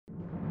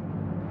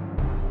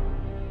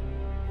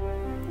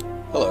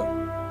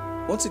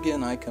Hello. Once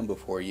again I come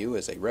before you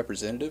as a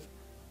representative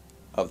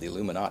of the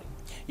Illuminati.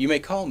 You may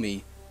call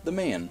me the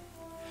Man.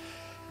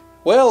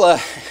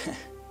 Well,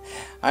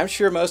 I'm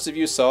sure most of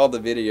you saw the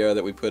video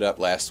that we put up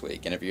last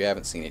week, and if you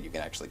haven't seen it, you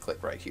can actually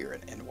click right here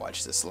and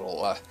watch this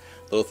little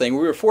thing.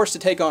 We were forced to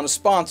take on a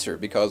sponsor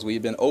because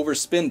we've been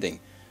overspending,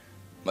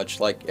 much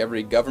like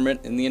every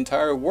government in the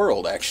entire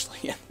world,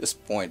 actually, at this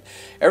point.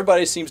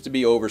 Everybody seems to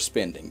be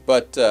overspending,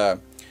 but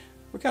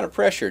we're kind of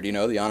pressured. You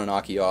know, the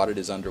Anunnaki audit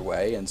is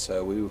underway, and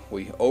so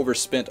we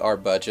overspent our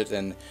budget,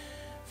 and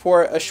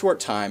for a short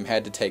time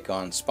had to take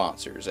on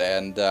sponsors.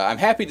 And I'm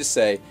happy to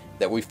say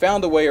that we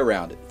found a way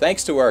around it.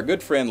 Thanks to our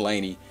good friend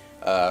Laney,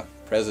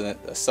 President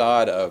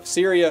Assad of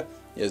Syria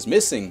is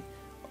missing,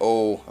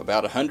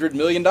 about $100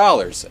 million.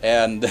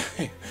 And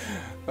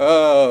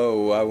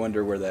oh, I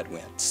wonder where that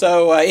went.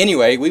 So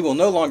anyway, we will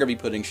no longer be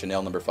putting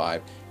Chanel No.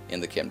 5 in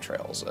the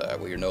chemtrails.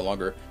 We are no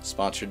longer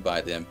sponsored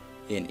by them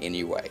in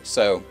any way.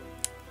 So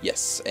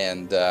yes,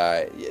 and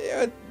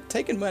yeah,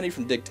 taking money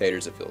from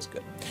dictators, it feels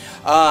good.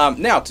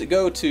 Now, to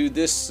go to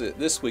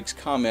this week's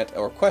comment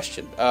or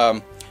question.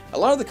 A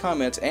lot of the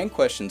comments and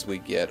questions we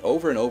get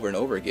over and over and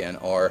over again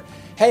are,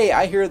 hey,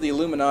 I hear the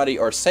Illuminati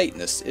are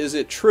Satanists. Is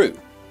it true?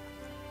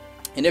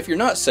 And if you're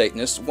not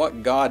Satanist,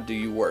 what God do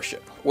you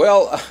worship?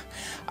 Well,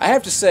 I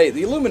have to say,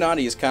 the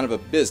Illuminati is kind of a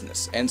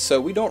business, and so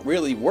we don't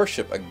really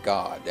worship a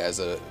god,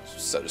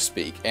 so to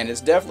speak, and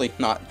it's definitely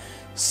not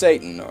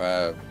Satan,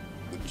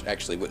 which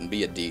actually wouldn't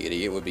be a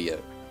deity. It would be a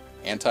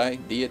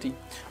anti-deity.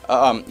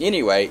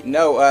 Anyway,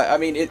 no, I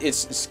mean,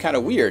 it's kind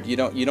of weird. You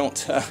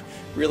don't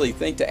really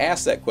think to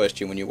ask that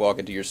question when you walk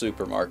into your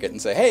supermarket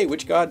and say, hey,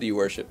 which god do you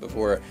worship,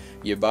 before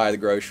you buy the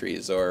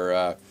groceries,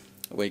 or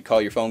when you call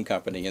your phone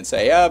company and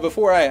say,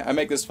 before I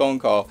make this phone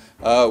call,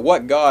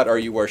 what god are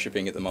you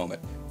worshiping at the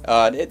moment?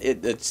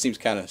 It seems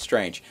kind of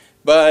strange.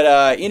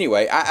 But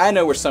anyway, I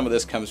know where some of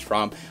this comes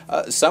from.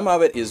 Some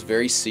of it is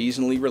very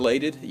seasonally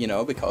related, you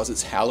know, because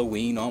it's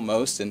Halloween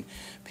almost, and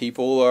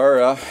people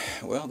are,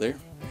 well,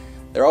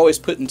 they're always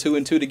putting two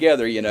and two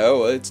together, you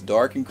know. It's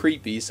dark and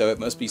creepy, so it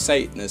must be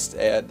Satanist.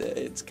 And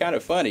it's kind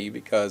of funny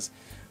because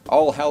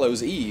All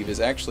Hallows Eve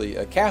is actually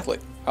a Catholic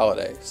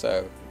holiday,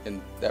 so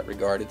in that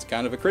regard, it's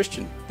kind of a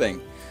Christian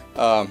thing.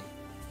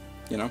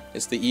 You know,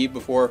 it's the eve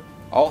before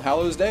All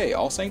Hallows Day,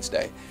 All Saints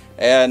Day.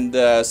 And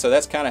so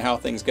that's kind of how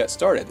things got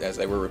started, as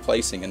they were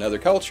replacing another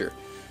culture.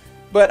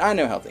 But I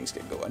know how things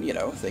get going, you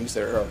know, things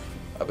that are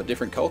of a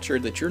different culture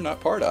that you're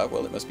not part of,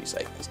 well, it must be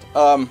Satanist.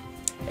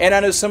 And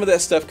I know some of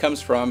that stuff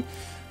comes from,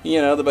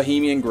 you know, the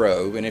Bohemian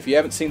Grove. And if you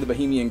haven't seen the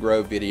Bohemian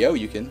Grove video,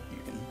 you can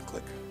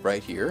click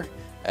right here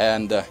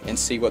and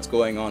see what's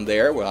going on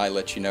there. Well, I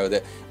let you know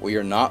that we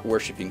are not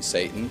worshiping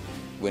Satan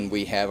when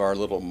we have our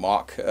little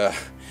mock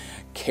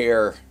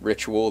care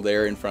ritual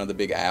there in front of the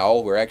big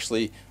owl. We're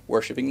actually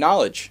worshiping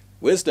knowledge,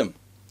 wisdom,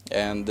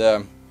 and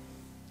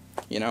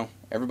you know,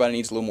 everybody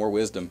needs a little more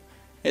wisdom.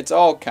 It's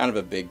all kind of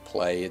a big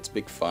play. It's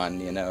big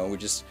fun, you know. We're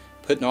just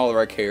putting all of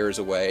our cares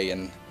away,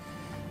 and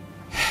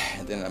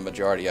then a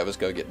majority of us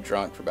go get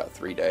drunk for about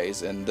 3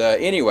 days. And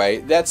anyway,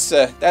 that's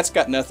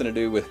got nothing to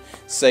do with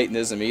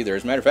Satanism either.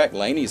 As a matter of fact,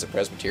 Laney's a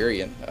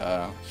Presbyterian.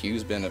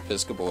 Hugh's been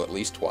Episcopal at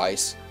least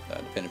twice,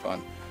 depending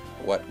upon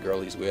what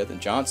girl he's with,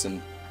 and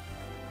Johnson,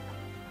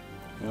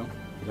 you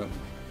know,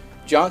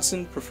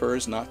 Johnson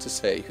prefers not to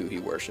say who he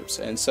worships,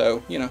 and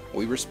so, you know,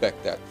 we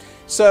respect that.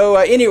 So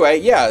anyway,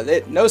 yeah,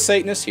 no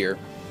Satanists here,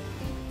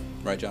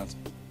 right, Johnson?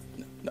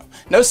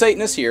 No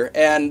Satanists here,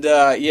 and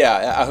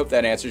yeah, I hope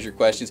that answers your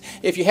questions.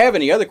 If you have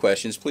any other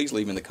questions, please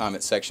leave them in the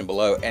comments section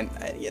below. And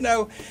you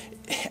know,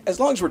 as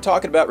long as we're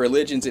talking about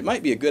religions, it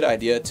might be a good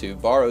idea to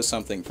borrow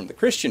something from the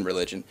Christian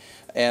religion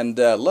and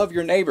love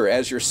your neighbor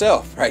as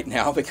yourself right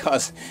now,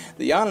 because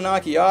the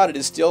Anunnaki audit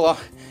is still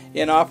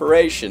in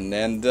operation,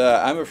 and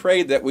I'm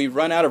afraid that we've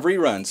run out of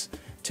reruns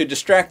to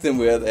distract them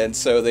with, and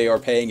so they are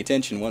paying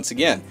attention once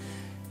again.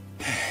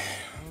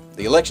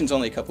 The election's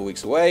only a couple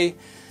weeks away,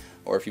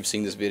 or if you've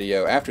seen this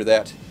video after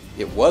that,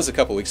 it was a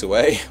couple weeks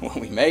away when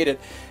we made it,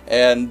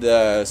 and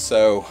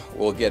so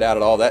we'll get out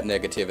of all that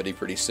negativity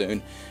pretty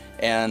soon,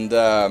 and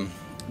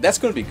that's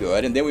going to be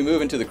good. And then we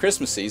move into the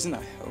Christmas season,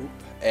 I hope,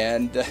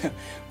 and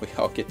we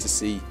all get to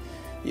see,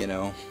 you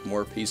know,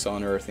 more peace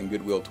on earth and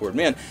goodwill toward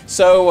men.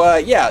 So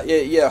yeah,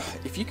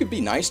 if you could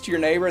be nice to your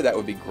neighbor, that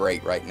would be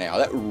great right now.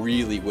 That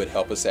really would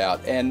help us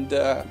out. And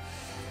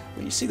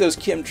when you see those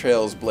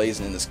chemtrails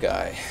blazing in the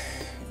sky,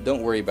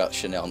 don't worry about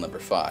Chanel No.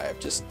 5.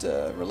 Just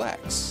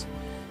relax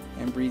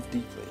and breathe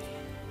deeply.